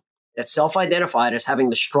 50 that self-identified as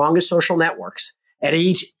having the strongest social networks at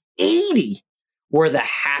age 80 were the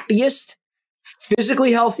happiest,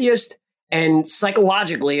 physically healthiest, and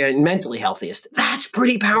psychologically and mentally healthiest. That's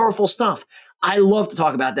pretty powerful stuff. I love to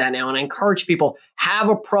talk about that now, and I encourage people, have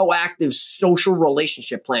a proactive social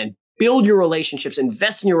relationship plan. Build your relationships,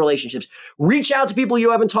 invest in your relationships, reach out to people you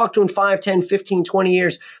haven't talked to in 5, 10, 15, 20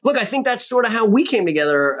 years. Look, I think that's sort of how we came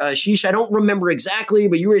together, Ashish. I don't remember exactly,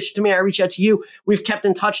 but you reached out to me, I reached out to you. We've kept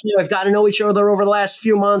in touch now. I've gotten to know each other over the last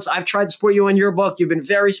few months. I've tried to support you on your book. You've been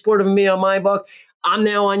very supportive of me on my book. I'm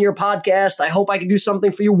now on your podcast. I hope I can do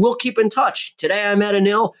something for you. We'll keep in touch. Today I met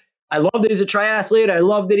Anil. I love that he's a triathlete. I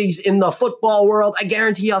love that he's in the football world. I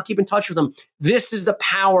guarantee I'll keep in touch with him. This is the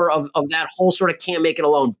power of that whole sort of can't make it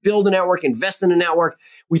alone. Build a network, invest in a network.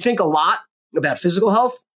 We think a lot about physical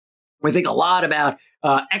health. We think a lot about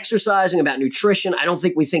exercising, about nutrition. I don't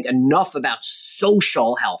think we think enough about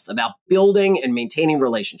social health, about building and maintaining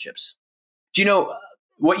relationships. Do you know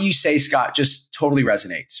what you say, Scott, just totally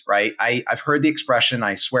resonates, right? I've heard the expression,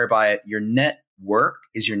 I swear by it, your net work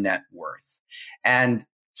is your net worth. And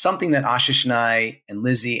something that Ashish and I and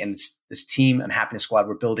Lizzie and this team and Happiness Squad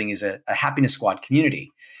we're building is a Happiness Squad community.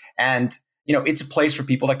 And, it's a place for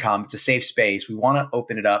people to come. It's a safe space. We want to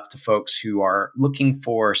open it up to folks who are looking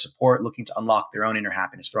for support, looking to unlock their own inner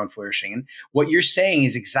happiness, their own flourishing. And what you're saying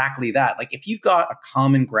is exactly that. Like, if you've got a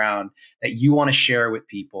common ground that you want to share with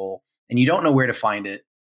people and you don't know where to find it,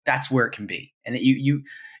 that's where it can be. And that you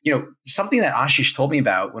something that Ashish told me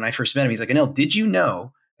about when I first met him, he's like, Anil, did you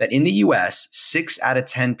know that in the US, 6 out of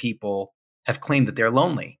 10 people have claimed that they're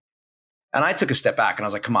lonely? And I took a step back and I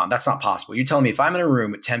was like, come on, that's not possible. You're telling me if I'm in a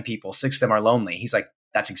room with 10 people, 6 of them are lonely. He's like,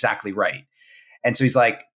 that's exactly right. And so he's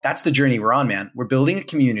like, that's the journey we're on, man. We're building a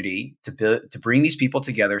community to bring these people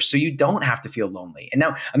together so you don't have to feel lonely. And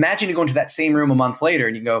now imagine you go into that same room a month later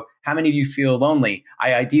and you go, how many of you feel lonely?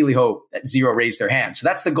 I ideally hope that 0 raise their hand. So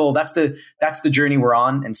that's the goal. That's the journey we're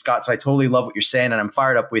on. And Scott, so I totally love what you're saying and I'm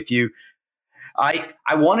fired up with you. I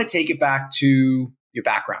want to take it back to your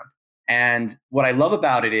background. And what I love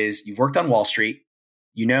about it is you've worked on Wall Street.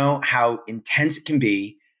 You know how intense it can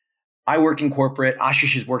be. I work in corporate.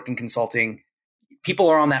 Ashish has worked in consulting. People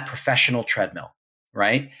are on that professional treadmill,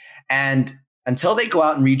 right? And until they go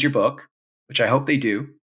out and read your book, which I hope they do,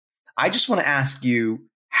 I just want to ask you,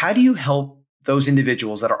 how do you help those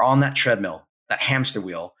individuals that are on that treadmill, that hamster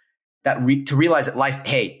wheel, to realize that life,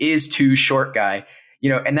 hey, is too short, guy,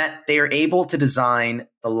 and that they are able to design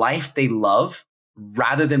the life they love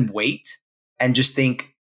rather than wait and just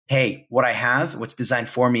think, hey, what I have, what's designed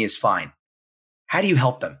for me is fine. How do you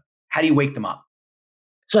help them? How do you wake them up?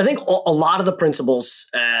 So I think a lot of the principles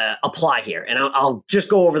apply here, and I'll just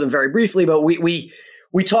go over them very briefly, but we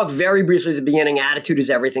talked very briefly at the beginning, attitude is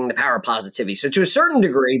everything, the power of positivity. So to a certain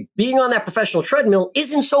degree, being on that professional treadmill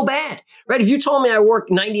isn't so bad, right? If you told me I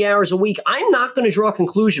work 90 hours a week, I'm not going to draw a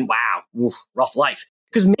conclusion, wow, rough life.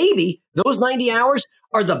 Because maybe those 90 hours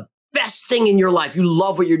are the best thing in your life. You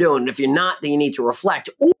love what you're doing. And if you're not, then you need to reflect,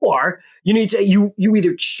 or you need to, you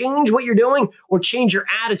either change what you're doing or change your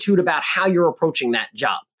attitude about how you're approaching that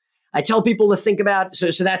job. I tell people to think about,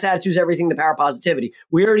 so that's attitudes, everything, the power of positivity.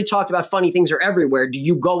 We already talked about funny things are everywhere. Do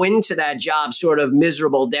you go into that job sort of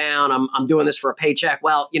miserable, down, I'm doing this for a paycheck?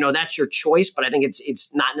 Well, that's your choice, but I think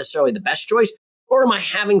it's not necessarily the best choice. Or am I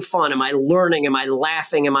having fun? Am I learning? Am I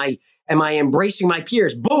laughing? Am I embracing my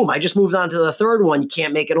peers? Boom, I just moved on to the third one. You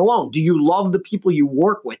can't make it alone. Do you love the people you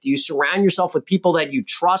work with? Do you surround yourself with people that you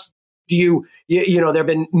trust? Do you know, there have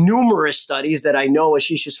been numerous studies that I know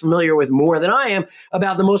Ashish is familiar with more than I am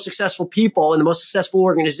about the most successful people and the most successful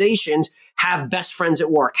organizations have best friends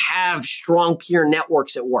at work, have strong peer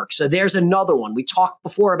networks at work. So there's another one. We talked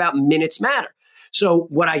before about minutes matter. So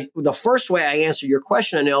the first way I answered your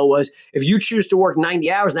question, Anil, was if you choose to work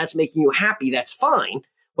 90 hours, that's making you happy, that's fine.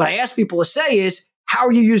 What I ask people to say is, how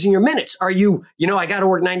are you using your minutes? Are you, I got to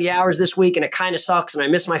work 90 hours this week and it kind of sucks and I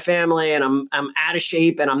miss my family and I'm out of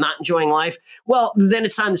shape and I'm not enjoying life. Well, then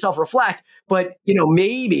it's time to self-reflect. But,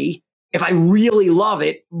 maybe if I really love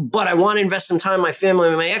it, but I want to invest some time in my family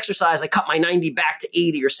and my exercise, I cut my 90 back to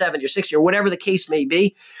 80 or 70 or 60 or whatever the case may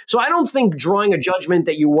be. So I don't think drawing a judgment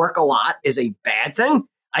that you work a lot is a bad thing.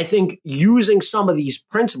 I think using some of these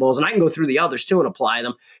principles, and I can go through the others too and apply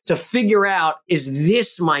them, to figure out, is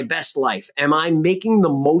this my best life? Am I making the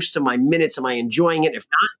most of my minutes? Am I enjoying it? If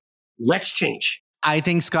not, let's change. I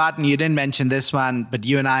think, Scott, and you didn't mention this one, but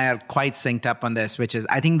you and I are quite synced up on this, which is,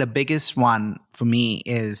 I think the biggest one for me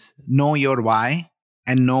is know your why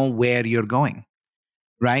and know where you're going,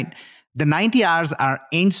 right? The 90 hours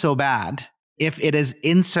ain't so bad if it is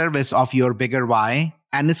in service of your bigger why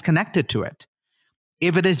and is connected to it.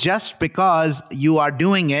 If it is just because you are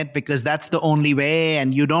doing it because that's the only way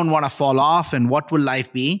and you don't want to fall off and what will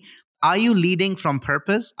life be, are you leading from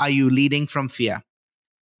purpose? Are you leading from fear?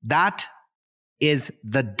 That is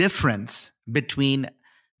the difference between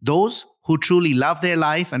those who truly love their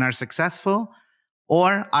life and are successful,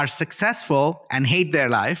 or are successful and hate their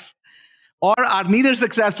life, or are neither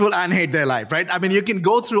successful and hate their life, right? I mean, you can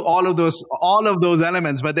go through all of those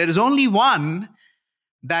elements, but there is only one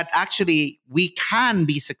that actually we can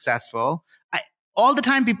be successful. All the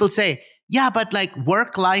time people say, yeah, but like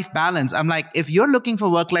work-life balance. I'm like, if you're looking for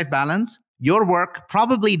work-life balance, your work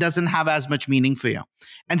probably doesn't have as much meaning for you.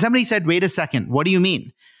 And somebody said, wait a second, what do you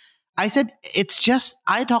mean? I said,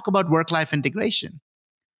 I talk about work-life integration.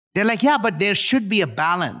 They're like, yeah, but there should be a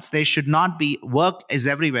balance. There should not be, work is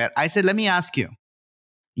everywhere. I said, let me ask you,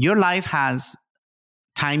 your life has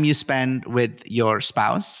time you spend with your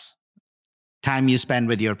spouse, time you spend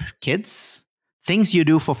with your kids, things you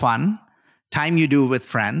do for fun, time you do with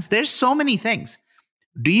friends. There's so many things.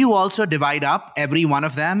 Do you also divide up every one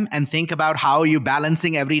of them and think about how you're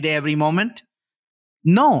balancing every day, every moment?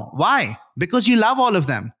 No. Why? Because you love all of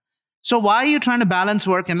them. So why are you trying to balance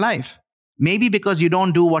work and life? Maybe because you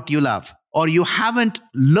don't do what you love, or you haven't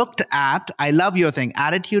looked at, I love your thing.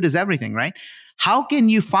 Attitude is everything, right? How can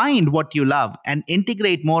you find what you love and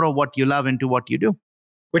integrate more of what you love into what you do?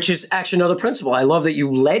 Which is actually another principle. I love that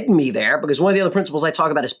you led me there, because one of the other principles I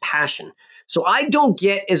talk about is passion. So I don't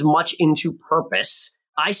get as much into purpose.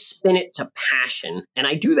 I spin it to passion, and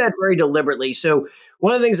I do that very deliberately. So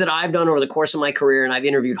one of the things that I've done over the course of my career, and I've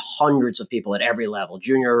interviewed hundreds of people at every level,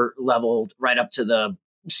 junior level, right up to the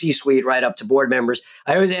C-suite, right up to board members,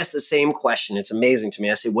 I always ask the same question. It's amazing to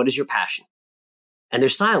me. I say, what is your passion? And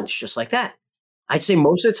there's silence just like that. I'd say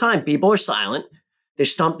most of the time people are silent. They're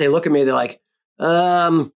stumped. They look at me. They're like,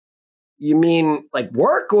 you mean like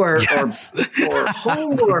work or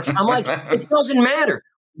home? Or I'm like, it doesn't matter.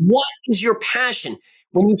 What is your passion?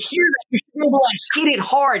 When you hear that, you should be able to hit it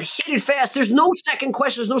hard, hit it fast. There's no second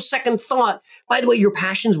question. There's no second thought. By the way, your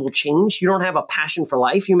passions will change. You don't have a passion for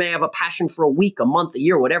life. You may have a passion for a week, a month, a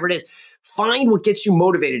year, whatever it is. Find what gets you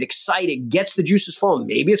motivated, excited, gets the juices flowing.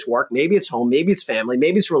 Maybe it's work, maybe it's home, maybe it's family,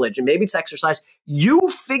 maybe it's religion, maybe it's exercise. You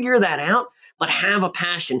figure that out, but have a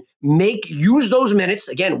passion. Use those minutes,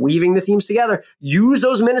 again, weaving the themes together, use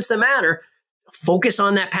those minutes that matter. Focus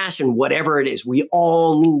on that passion, whatever it is. We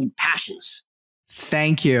all need passions.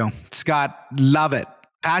 Thank you, Scott. Love it.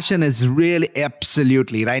 Passion is really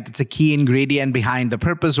absolutely right. It's a key ingredient behind the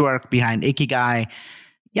purpose work, behind Ikigai.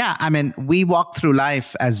 Yeah, I mean, we walk through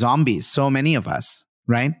life as zombies, so many of us,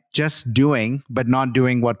 right? Just doing, but not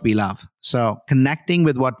doing what we love. So connecting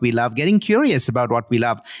with what we love, getting curious about what we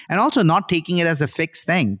love, and also not taking it as a fixed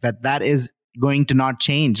thing, that is going to not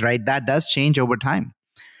change, right? That does change over time.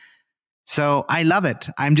 So I love it.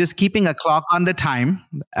 I'm just keeping a clock on the time.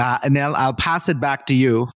 Anil, I'll pass it back to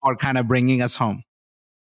you for kind of bringing us home.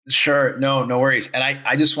 Sure. No worries. And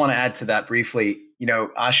I just want to add to that briefly. You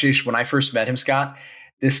know, Ashish, when I first met him, Scott,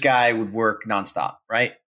 this guy would work nonstop,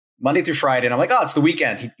 right? Monday through Friday. And I'm like, oh, it's the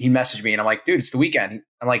weekend. He messaged me and I'm like, dude, it's the weekend.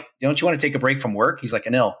 I'm like, don't you want to take a break from work? He's like,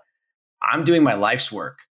 Anil, I'm doing my life's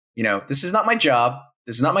work. You know, this is not my job.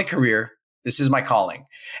 This is not my career. This is my calling.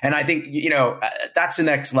 And I think, you know, that's the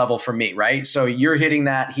next level for me, right? So you're hitting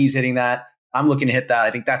that, he's hitting that. I'm looking to hit that.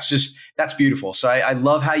 I think that's beautiful. So I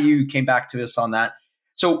love how you came back to us on that.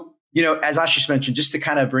 So, as Ashish mentioned, just to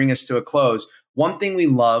kind of bring us to a close, one thing we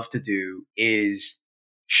love to do is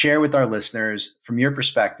share with our listeners, from your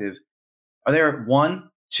perspective, are there 1,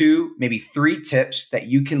 2, maybe 3 tips that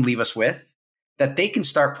you can leave us with that they can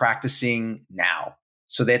start practicing now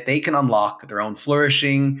so that they can unlock their own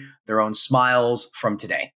flourishing, their own smiles from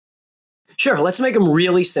today? Sure. Let's make them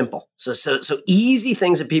really simple. So easy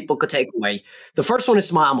things that people could take away. The first one is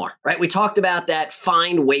smile more, right? We talked about that.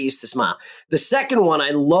 Find ways to smile. The second one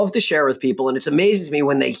I love to share with people, and it's amazing to me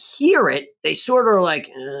when they hear it, they sort of are like,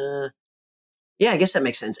 yeah, I guess that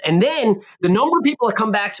makes sense. And then the number of people that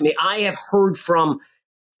come back to me, I have heard from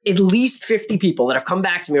at least 50 people that have come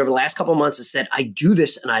back to me over the last couple of months and said, I do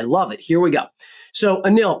this and I love it. Here we go. So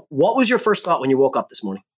Anil, what was your first thought when you woke up this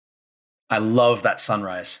morning? I love that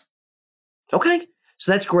sunrise. Okay.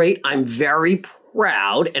 So that's great. I'm very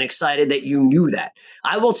proud and excited that you knew that.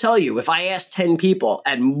 I will tell you, if I ask 10 people,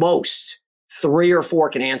 at most 3 or 4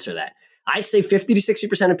 can answer that. I'd say 50 to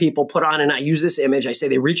 60% of people put on, and I use this image, I say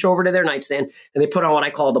they reach over to their nightstand and they put on what I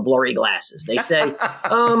call the blurry glasses. They say,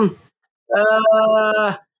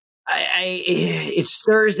 it's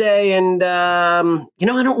Thursday and, I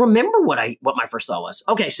don't remember what my first thought was.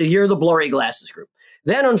 Okay. So you're the blurry glasses group.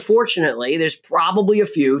 Then, unfortunately, there's probably a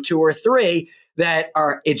few, 2 or 3, that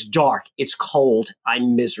are, it's dark, it's cold,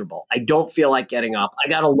 I'm miserable, I don't feel like getting up, I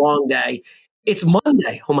got a long day, it's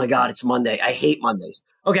Monday. Oh my God, it's Monday. I hate Mondays.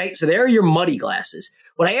 Okay, so there are your muddy glasses.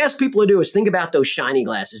 What I ask people to do is think about those shiny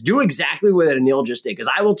glasses. Do exactly what Anil just did, because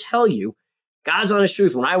I will tell you, God's honest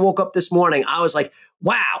truth, when I woke up this morning, I was like,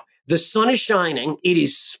 wow, the sun is shining. It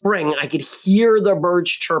is spring. I could hear the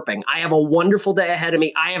birds chirping. I have a wonderful day ahead of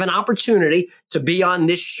me. I have an opportunity to be on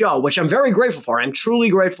this show, which I'm very grateful for. I'm truly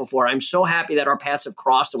grateful for. I'm so happy that our paths have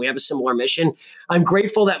crossed and we have a similar mission. I'm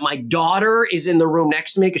grateful that my daughter is in the room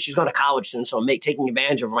next to me because she's going to college soon. So I'm taking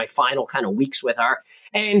advantage of my final kind of weeks with her.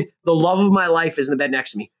 And the love of my life is in the bed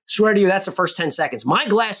next to me. Swear to you, that's the first 10 seconds. My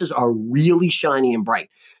glasses are really shiny and bright.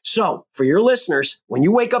 So for your listeners, when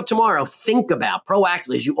you wake up tomorrow, think about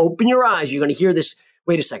proactively, as you open your eyes, you're going to hear this.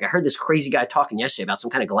 Wait a second. I heard this crazy guy talking yesterday about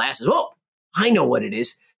some kind of glasses. Oh, I know what it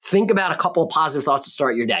is. Think about a couple of positive thoughts to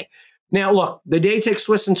start your day. Now, look, the day takes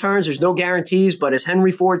twists and turns. There's no guarantees. But as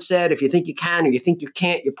Henry Ford said, if you think you can or you think you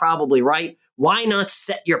can't, you're probably right. Why not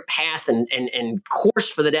set your path and course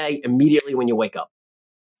for the day immediately when you wake up?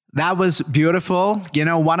 That was beautiful.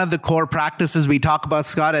 One of the core practices we talk about,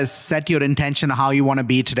 Scott, is set your intention of how you want to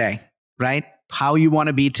be today, right? How you want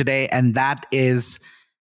to be today. And that is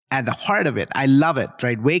at the heart of it. I love it,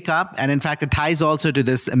 right? Wake up. And in fact, it ties also to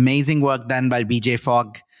this amazing work done by BJ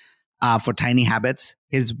Fogg for Tiny Habits.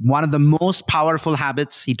 Is one of the most powerful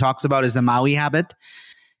habits he talks about is the Maui habit.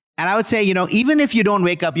 And I would say, even if you don't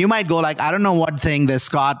wake up, you might go like, I don't know what thing that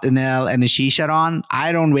Scott, Anil, and Ashish are on.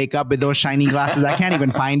 I don't wake up with those shiny glasses. I can't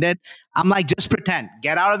even find it. I'm like, just pretend.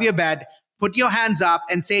 Get out of your bed, put your hands up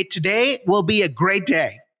and say, today will be a great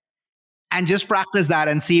day. And just practice that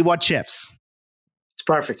and see what shifts. It's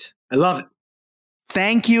perfect. I love it.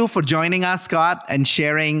 Thank you for joining us, Scott, and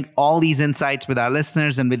sharing all these insights with our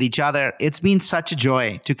listeners and with each other. It's been such a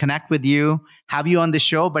joy to connect with you, have you on the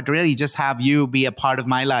show, but really just have you be a part of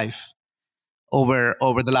my life over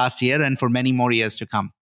the last year and for many more years to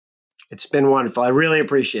come. It's been wonderful. I really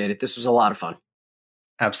appreciate it. This was a lot of fun.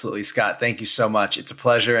 Absolutely, Scott. Thank you so much. It's a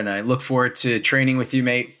pleasure, and I look forward to training with you,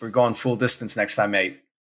 mate. We're going full distance next time, mate.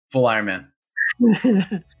 Full Ironman.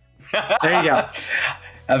 There you go.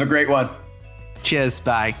 Have a great one. Cheers.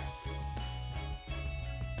 Bye.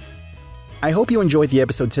 I hope you enjoyed the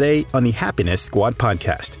episode today on the Happiness Squad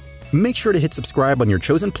podcast. Make sure to hit subscribe on your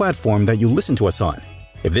chosen platform that you listen to us on.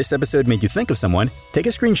 If this episode made you think of someone, take a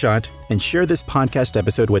screenshot and share this podcast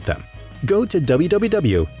episode with them. Go to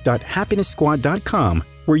www.happiness.squad.com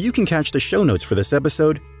where you can catch the show notes for this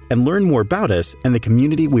episode and learn more about us and the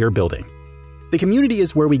community we are building. The community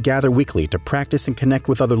is where we gather weekly to practice and connect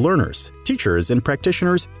with other learners, teachers, and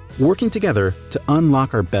practitioners working together to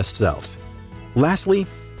unlock our best selves. Lastly,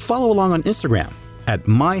 follow along on Instagram at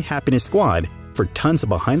MyHappinessSquad for tons of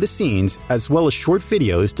behind the scenes as well as short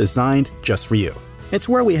videos designed just for you. It's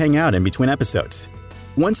where we hang out in between episodes.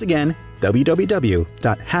 Once again,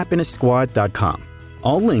 www.happiness.squad.com.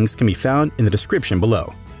 All links can be found in the description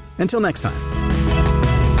below. Until next time.